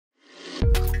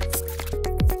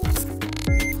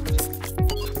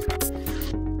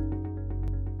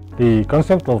The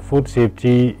concept of food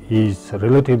safety is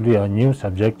relatively a new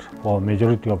subject for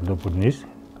majority of the Bhutanese,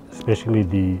 especially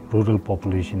the rural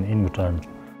population in Bhutan.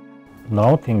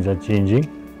 Now things are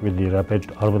changing with the rapid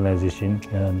urbanization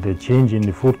and the change in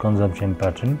the food consumption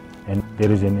pattern, and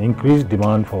there is an increased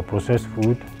demand for processed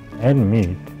food and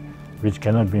meat which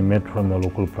cannot be met from the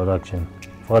local production.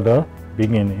 Further,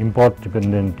 being an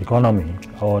import-dependent economy,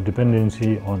 our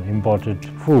dependency on imported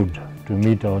food to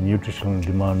meet our nutritional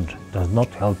demand does not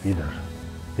help either.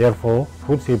 Therefore,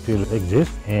 food safety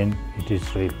exists and it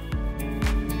is real.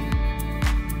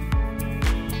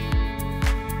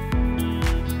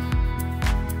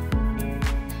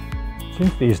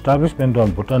 Since the establishment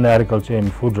of Bhutan Agriculture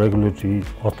and Food Regulatory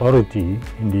Authority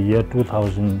in the year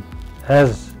 2000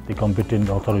 as the competent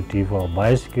authority for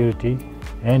biosecurity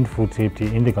and food safety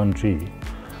in the country,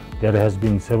 there has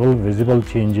been several visible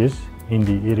changes in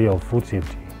the area of food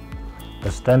safety.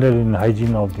 The standard in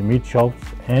hygiene of the meat shops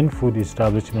and food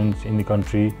establishments in the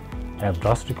country have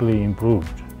drastically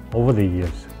improved over the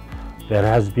years. There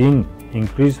has been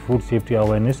increased food safety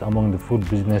awareness among the food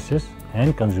businesses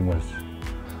and consumers.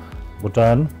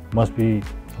 Bhutan must be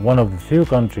one of the few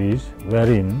countries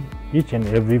wherein each and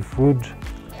every food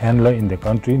handler in the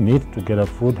country needs to get a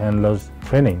food handler's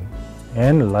training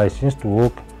and license to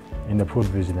work in the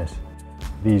food business.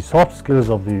 The soft skills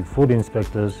of the food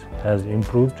inspectors has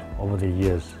improved over the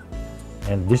years,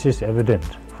 and this is evident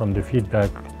from the feedback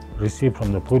received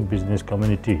from the food business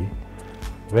community,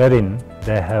 wherein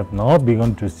they have now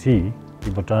begun to see the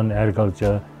Bhutan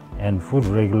Agriculture and Food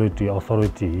Regulatory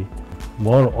Authority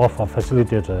more of a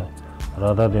facilitator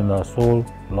rather than a sole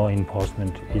law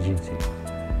enforcement agency.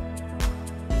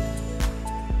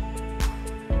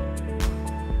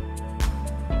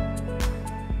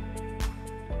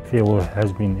 FAO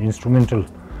has been instrumental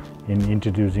in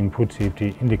introducing food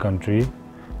safety in the country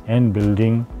and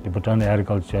building the Bhutan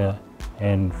Agriculture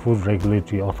and Food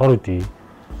Regulatory Authority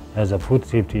as a food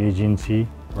safety agency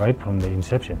right from the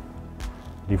inception.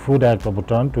 The Food Act of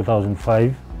Bhutan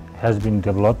 2005 has been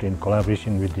developed in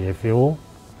collaboration with the FAO.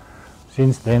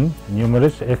 Since then,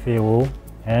 numerous FAO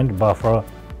and BAFRA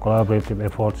collaborative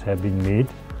efforts have been made,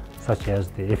 such as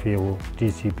the FAO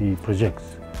TCP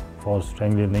projects for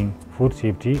strengthening food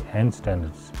safety and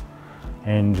standards.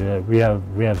 And we have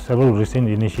several recent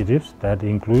initiatives that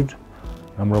include,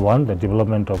 number one, the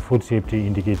development of food safety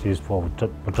indicators for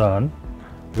Bhutan,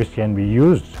 which can be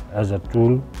used as a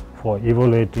tool for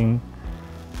evaluating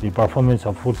the performance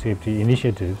of food safety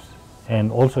initiatives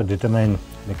and also determine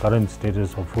the current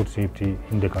status of food safety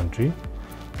in the country.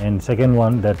 And second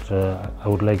one that I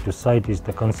would like to cite is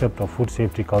the concept of food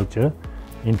safety culture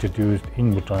introduced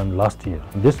in Bhutan last year.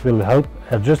 This will help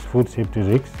address food safety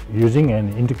risks using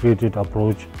an integrated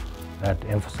approach that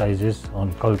emphasizes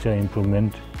on culture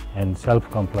improvement and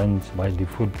self-compliance by the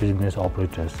food business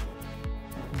operators.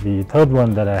 The third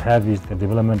one that I have is the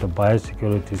development of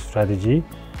biosecurity strategy.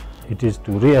 It is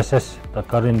to reassess the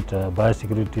current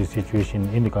biosecurity situation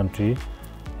in the country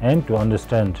and to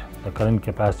understand the current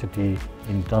capacity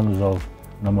in terms of,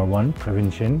 number one,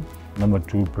 prevention, number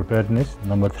two, preparedness,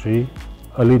 number three,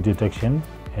 early detection,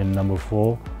 and number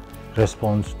four,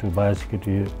 response to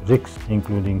biosecurity risks,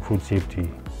 including food safety.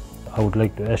 I would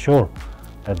like to assure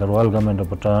that the Royal Government of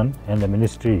Bhutan and the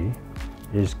Ministry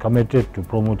is committed to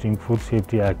promoting food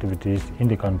safety activities in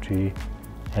the country,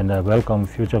 and I welcome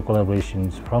future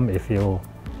collaborations from FAO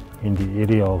in the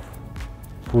area of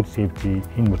food safety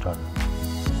in Bhutan.